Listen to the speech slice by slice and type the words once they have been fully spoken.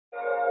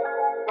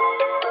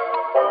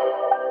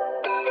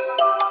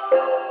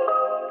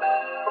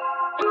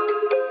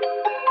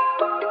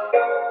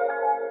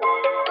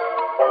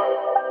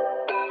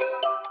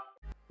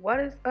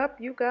Is up,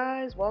 you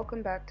guys?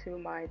 Welcome back to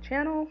my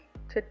channel.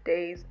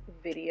 Today's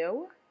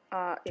video,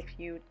 if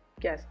you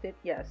guessed it,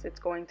 yes, it's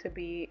going to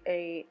be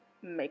a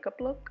makeup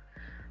look.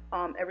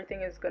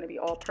 Everything is going to be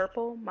all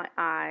purple. My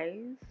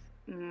eyes,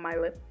 my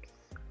lips,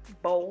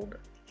 bold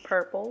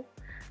purple.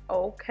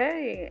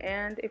 Okay,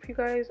 and if you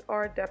guys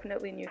are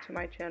definitely new to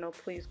my channel,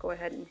 please go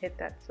ahead and hit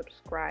that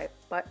subscribe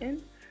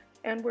button.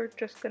 And we're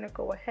just going to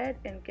go ahead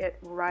and get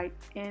right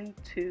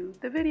into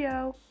the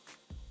video.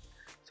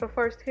 So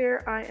first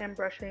here I am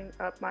brushing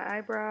up my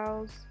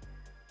eyebrows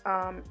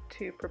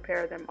to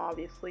prepare them,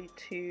 obviously,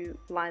 to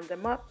line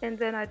them up. And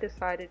then I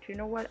decided, you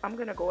know what, I'm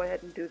gonna go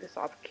ahead and do this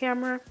off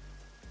camera.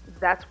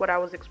 That's what I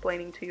was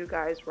explaining to you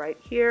guys right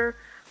here.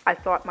 I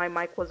thought my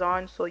mic was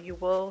on, so you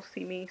will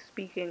see me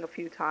speaking a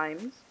few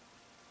times,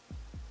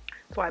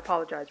 so I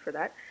apologize for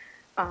that.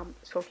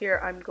 So here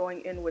I'm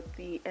going in with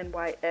the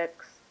NYX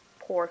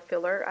pore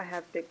filler. I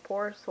have big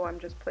pores, so I'm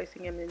just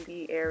placing them in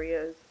the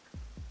areas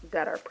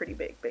that are pretty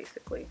big,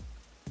 basically.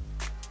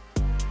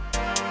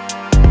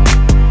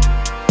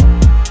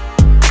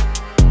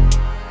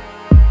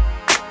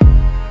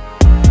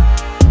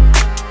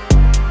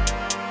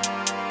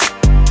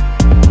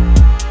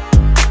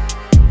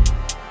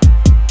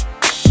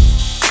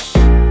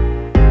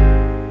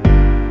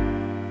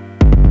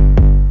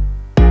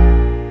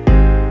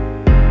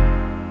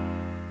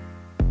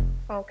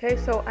 Okay,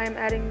 so I'm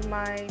adding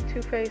my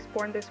Too Faced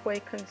Born This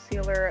Way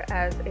concealer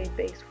as a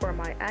base for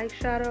my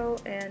eyeshadow,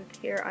 and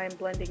here I'm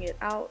blending it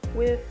out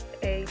with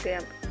a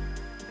damp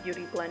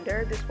beauty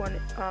blender. This one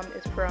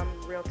is from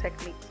Real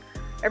Techniques.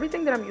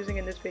 Everything that I'm using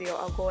in this video,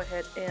 I'll go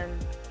ahead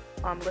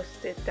and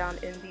list it down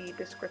in the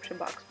description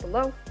box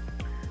below.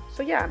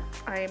 So yeah,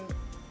 I'm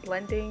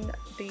blending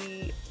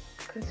the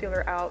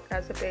concealer out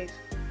as a base,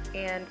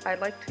 and I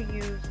like to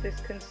use this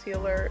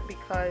concealer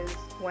because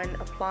when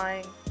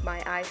applying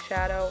my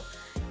eyeshadow,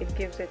 it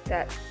gives it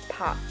that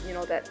pop, you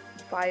know, that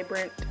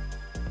vibrant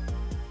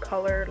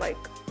color. Like,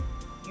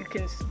 you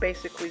can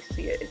basically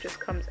see it, it just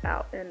comes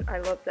out, and I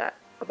love that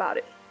about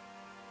it.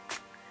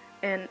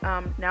 And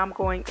now I'm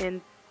going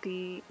in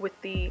with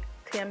the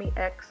Tammy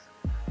X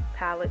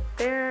palette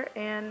there,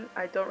 and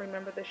I don't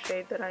remember the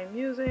shade that I'm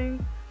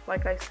using.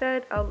 Like I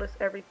said, I'll list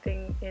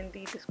everything in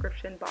the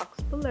description box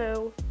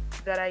below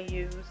that I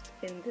used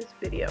in this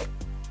video.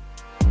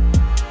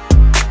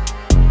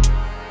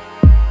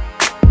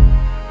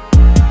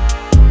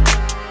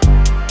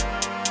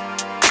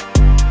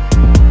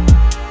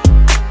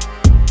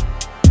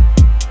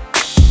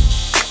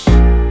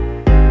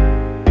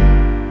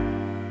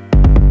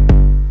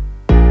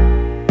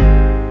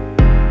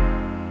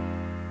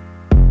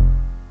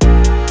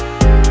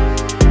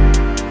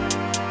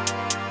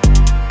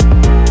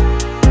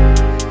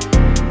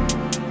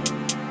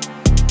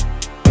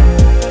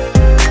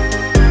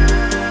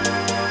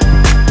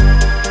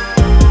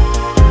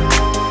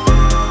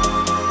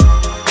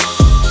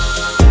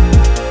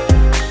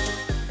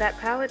 That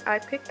palette I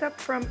picked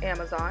up from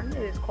Amazon.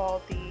 It is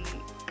called the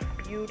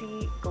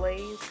Beauty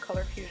Glaze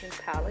Color Fusion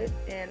palette,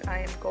 and I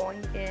am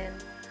going in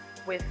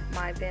with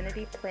my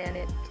Vanity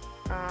Planet.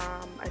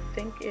 I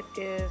think it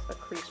is a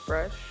crease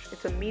brush.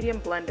 It's a medium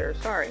blender,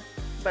 sorry,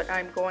 but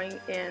I'm going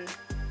in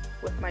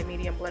with my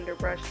medium blender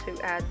brush to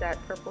add that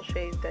purple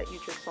shade that you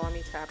just saw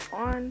me tap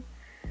on.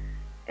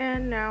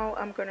 And now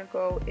I'm gonna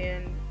go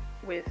in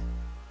with,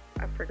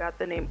 I forgot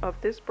the name of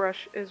this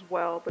brush as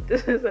well, but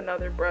this is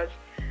another brush,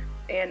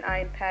 and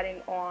I'm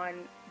patting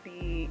on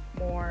the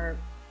more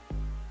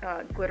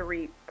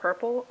glittery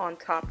purple on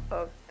top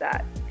of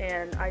that.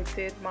 And I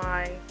did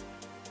my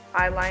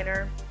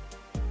eyeliner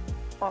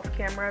off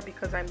camera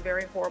because I'm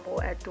very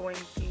horrible at doing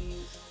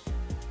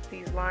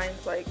these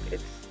lines. Like,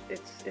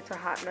 it's a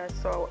hot mess,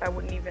 so I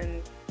wouldn't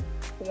even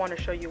want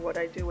to show you what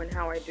I do and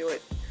how I do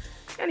it.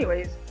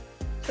 Anyways,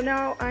 so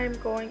now I'm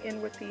going in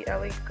with the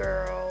LA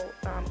Girl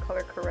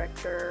color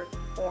corrector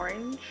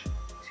orange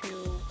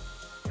to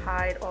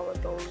hide all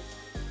of those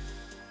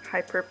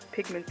hyper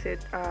pigmented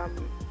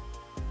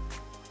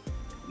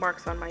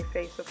marks on my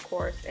face, of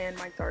course, and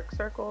my dark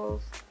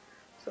circles.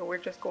 So we're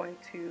just going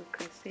to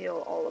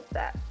conceal all of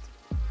that.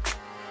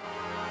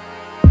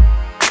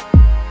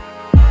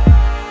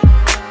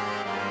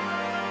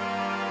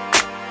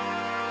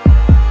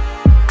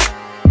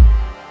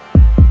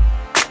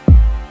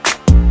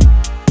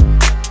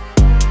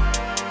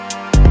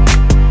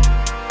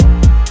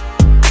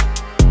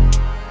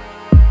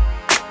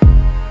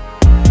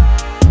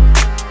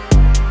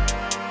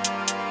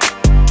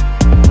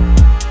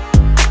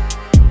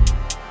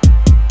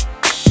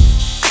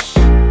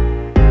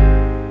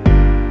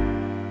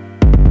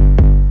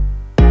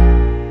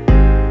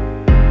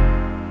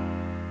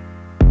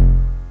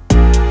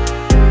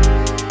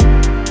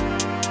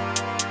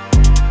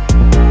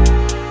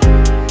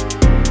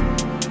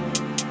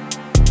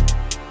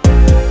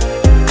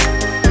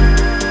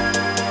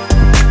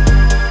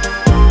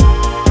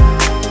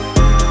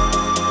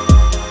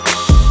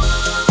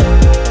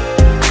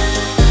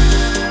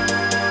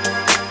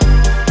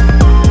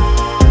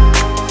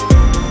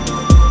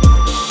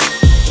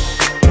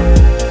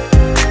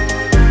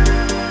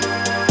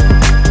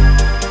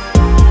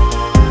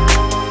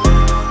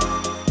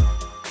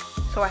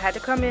 So I had to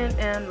come in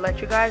and let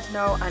you guys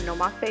know, I know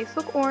my face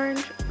look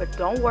orange, but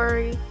don't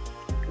worry.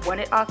 When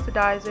it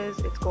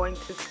oxidizes, it's going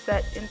to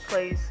set in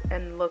place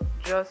and look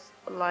just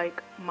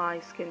like my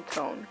skin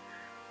tone.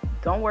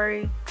 Don't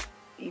worry.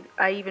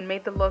 I even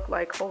made the look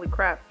like, holy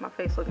crap, my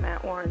face looked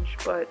mad orange,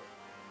 but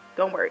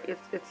don't worry.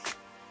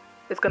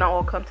 It's gonna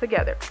all come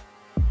together.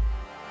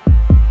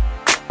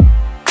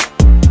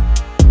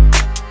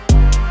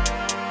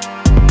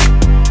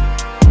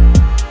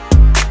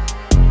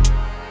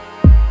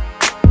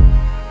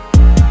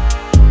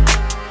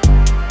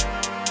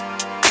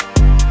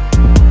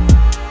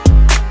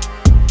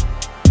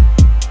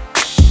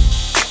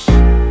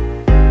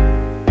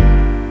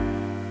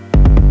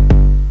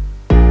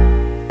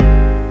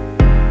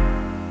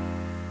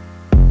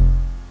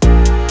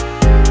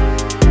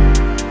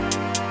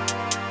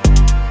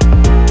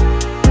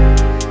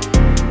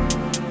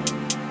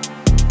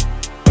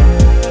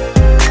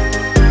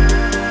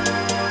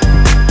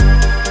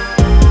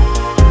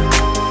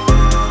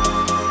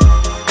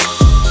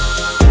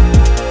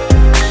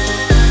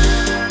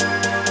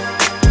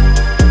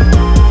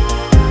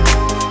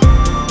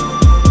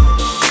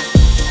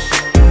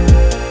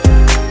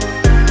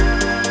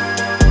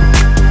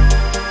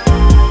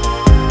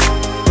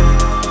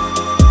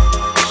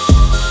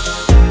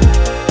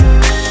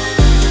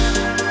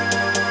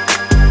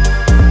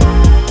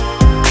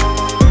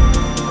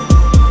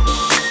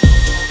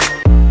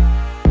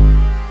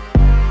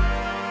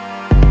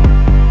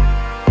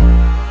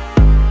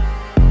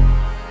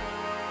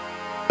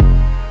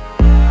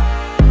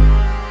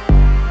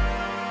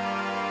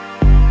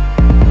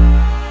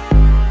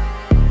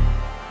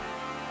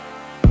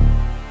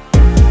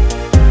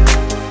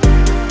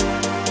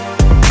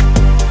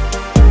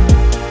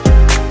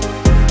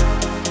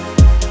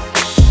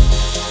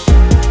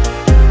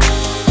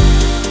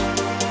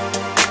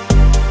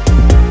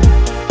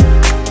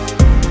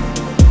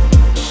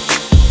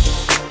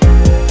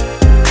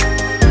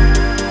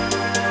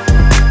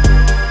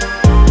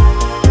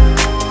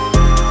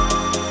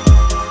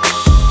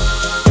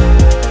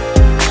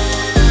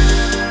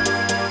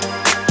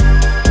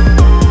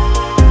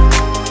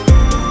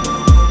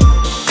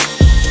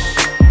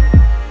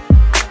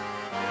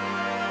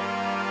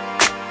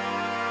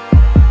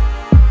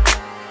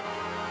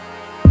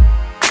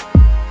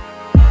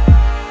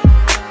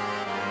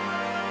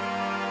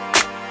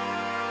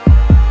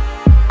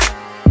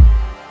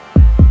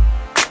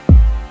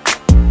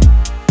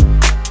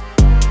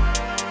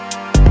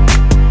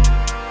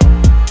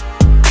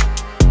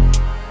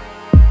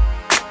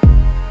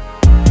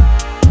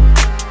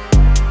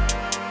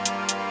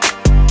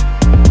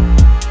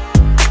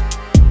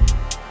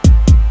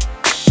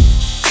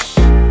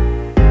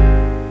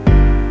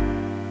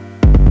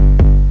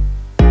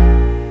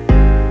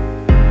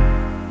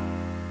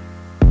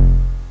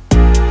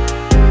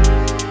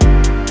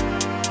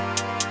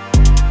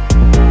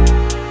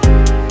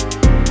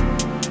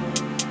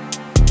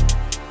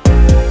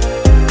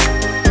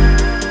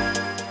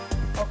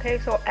 Okay,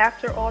 so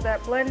after all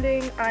that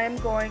blending, I am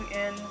going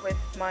in with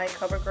my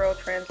CoverGirl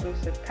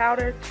translucent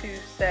powder to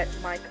set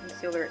my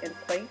concealer in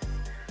place.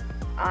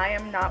 I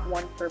am not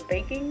one for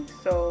baking,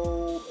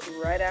 so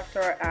right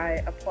after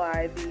I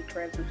apply the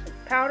translucent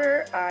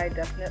powder, I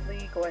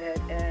definitely go ahead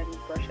and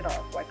brush it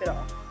off, wipe it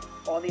off,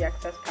 all the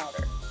excess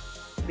powder,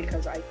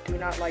 because I do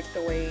not like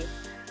the way,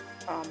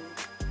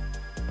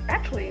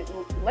 actually,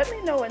 let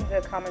me know in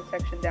the comment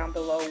section down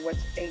below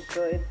what's a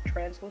good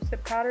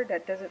translucent powder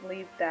that doesn't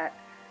leave that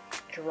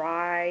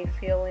dry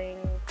feeling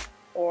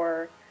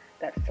or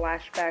that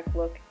flashback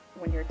look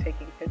when you're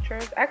taking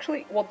pictures.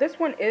 Actually, well, this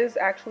one is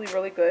actually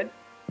really good.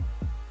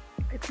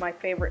 It's my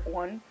favorite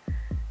one.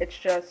 It's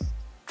just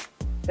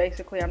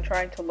basically I'm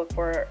trying to look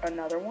for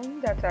another one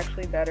that's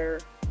actually better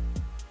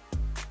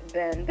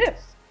than this.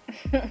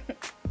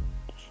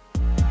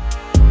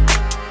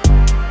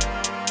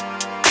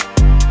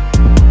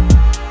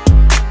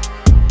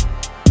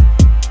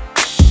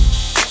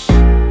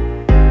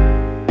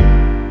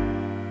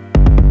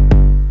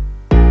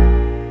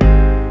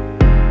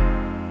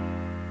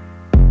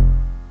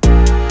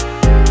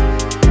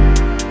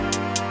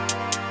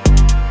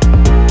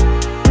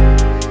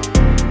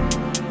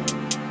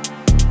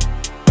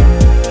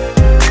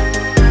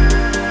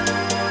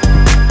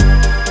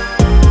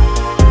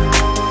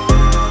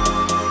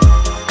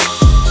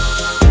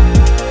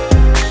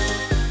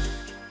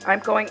 I'm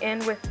going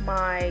in with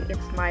my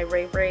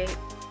Ray Ray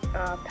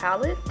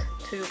palette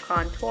to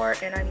contour,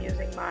 and I'm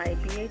using my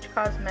BH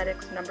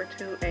Cosmetics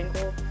 #2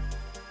 angled,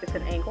 it's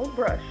an angled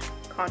brush,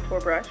 contour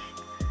brush,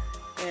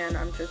 and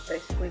I'm just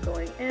basically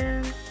going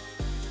in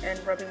and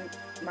rubbing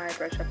my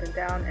brush up and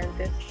down. And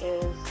this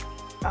is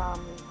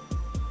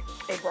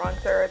a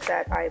bronzer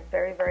that I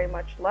very, very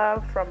much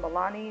love from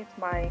Milani. It's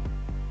my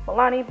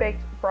Milani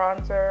Baked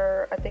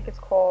Bronzer. I think it's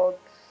called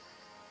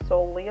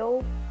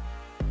Soleil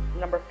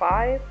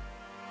 #5.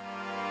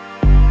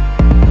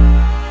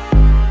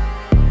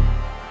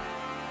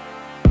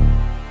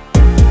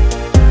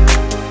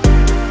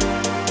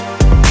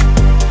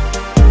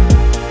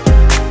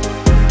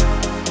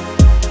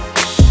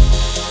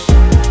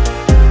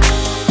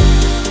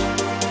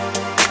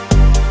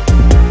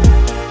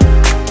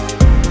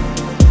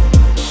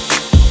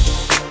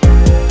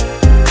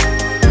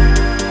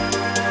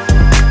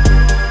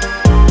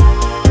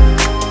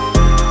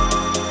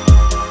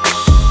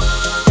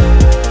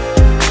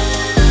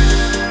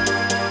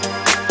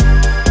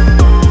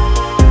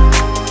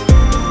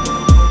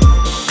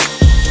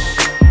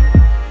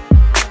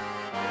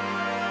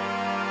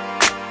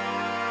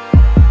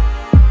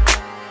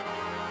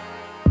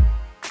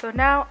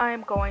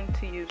 going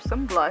to use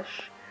some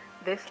blush.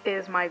 This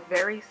is my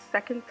very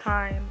second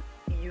time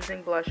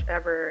using blush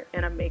ever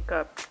in a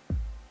makeup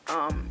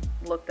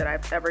look that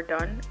I've ever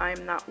done.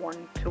 I'm not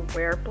one to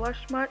wear blush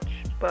much,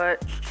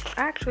 but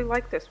I actually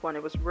like this one.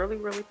 It was really,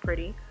 really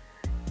pretty.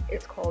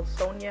 It's called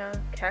Sonia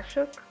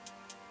Kashuk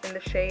in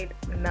the shade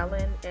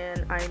Melon,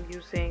 and I'm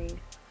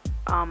using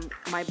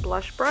my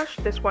blush brush.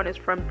 This one is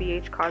from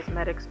BH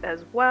Cosmetics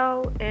as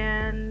well,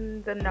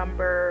 and the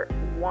number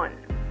 1.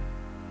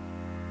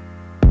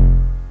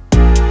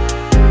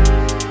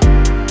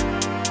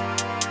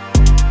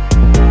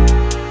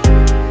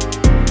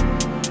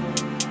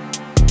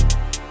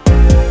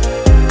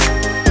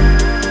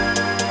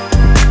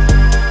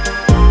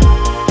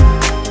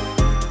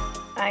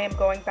 I am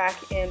going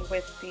back in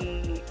with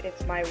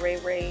it's my Ray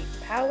Ray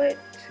palette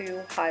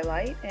to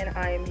highlight, and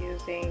I am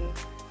using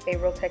a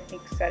Real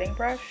Technique setting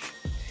brush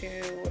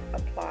to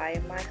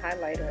apply my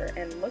highlighter.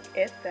 And look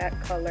at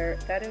that color.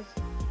 That is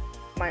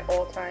my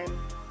all-time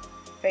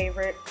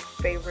favorite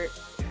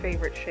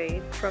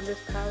shade from this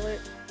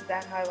palette.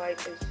 That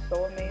highlight is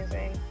so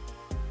amazing.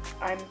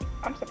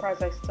 I'm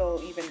surprised I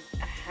still even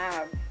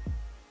have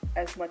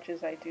as much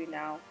as I do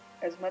now,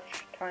 as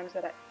much times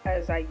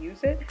as I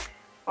use it.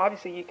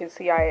 Obviously you can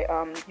see I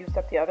used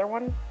up the other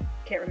one.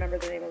 Can't remember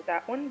the name of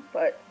that one,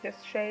 but this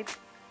shade,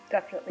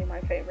 definitely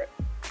my favorite.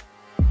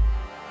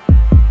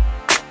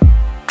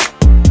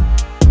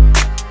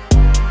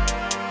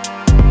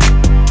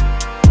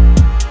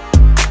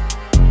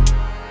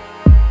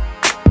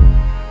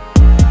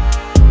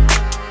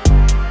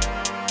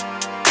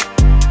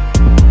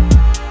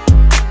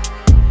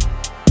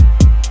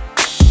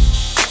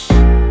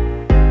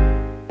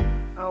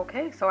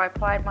 Okay, so I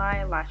applied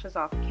my lashes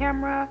off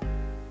camera.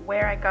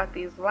 Where I got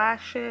these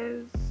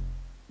lashes,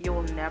 you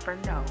will never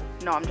know.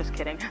 No, I'm just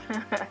kidding.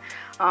 I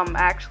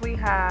actually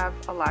have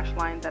a lash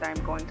line that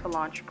I'm going to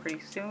launch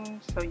pretty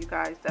soon, so you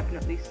guys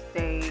definitely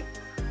stay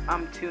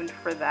tuned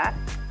for that.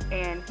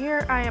 And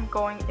here I am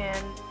going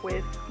in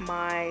with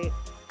my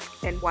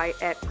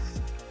NYX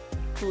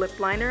lip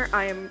liner.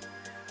 I am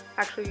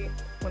actually,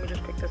 let me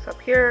just pick this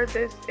up here.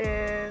 This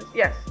is,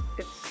 yes,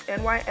 it's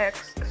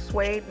NYX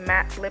Suede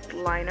Matte Lip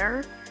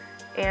Liner,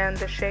 and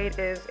the shade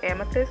is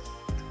Amethyst.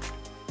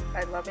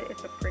 I love it.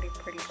 It's a pretty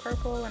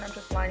purple, and I'm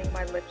just lining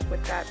my lips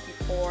with that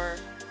before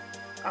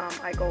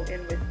I go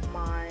in with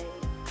my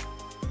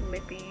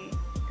lippy.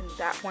 And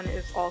that one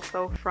is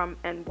also from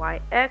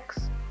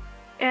NYX,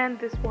 and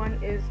this one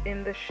is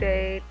in the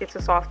shade, it's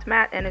a soft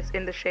matte, and it's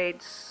in the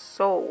shade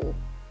Soul,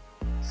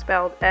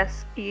 spelled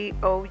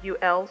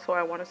S-E-O-U-L, so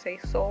I want to say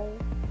Soul,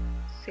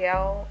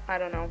 Ciel, I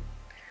don't know.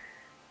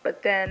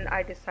 But then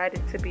I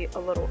decided to be a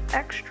little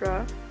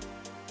extra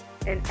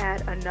and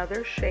add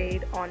another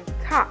shade on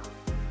top.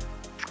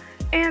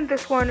 And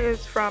this one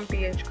is from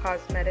BH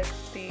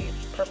Cosmetics, the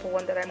purple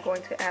one that I'm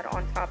going to add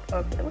on top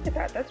of. Look at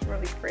that, that's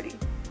really pretty.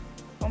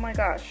 Oh my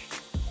gosh.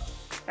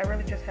 I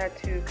really just had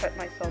to cut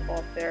myself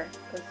off there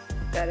because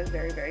that is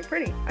very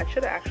pretty. I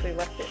should have actually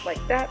left it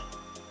like that,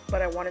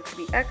 but I wanted to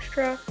be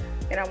extra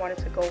and I wanted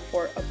to go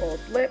for a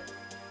bold lip.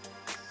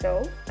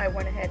 So I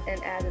went ahead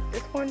and added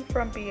this one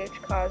from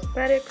BH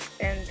Cosmetics,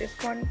 and this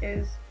one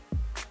is,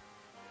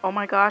 oh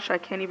my gosh, I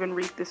can't even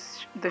read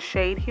the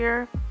shade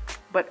here,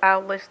 but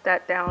I'll list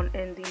that down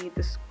in the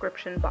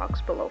description box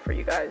below for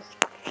you guys.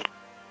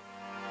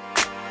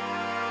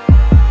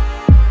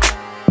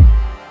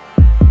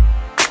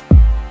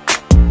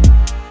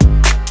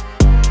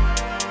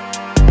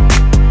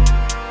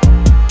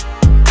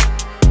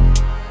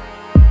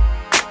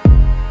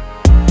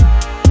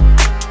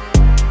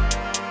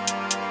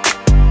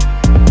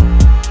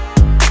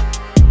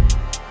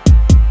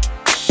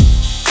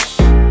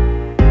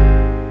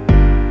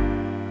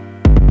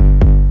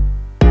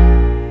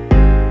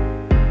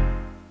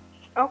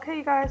 Okay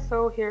you guys,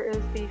 so here is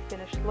the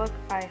finished look.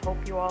 I hope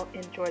you all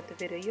enjoyed the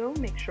video.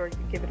 Make sure you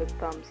give it a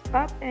thumbs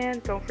up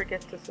and don't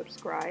forget to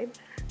subscribe.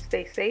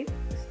 Stay safe,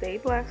 stay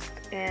blessed,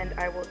 and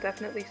I will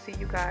definitely see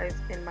you guys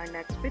in my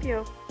next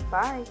video.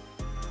 Bye!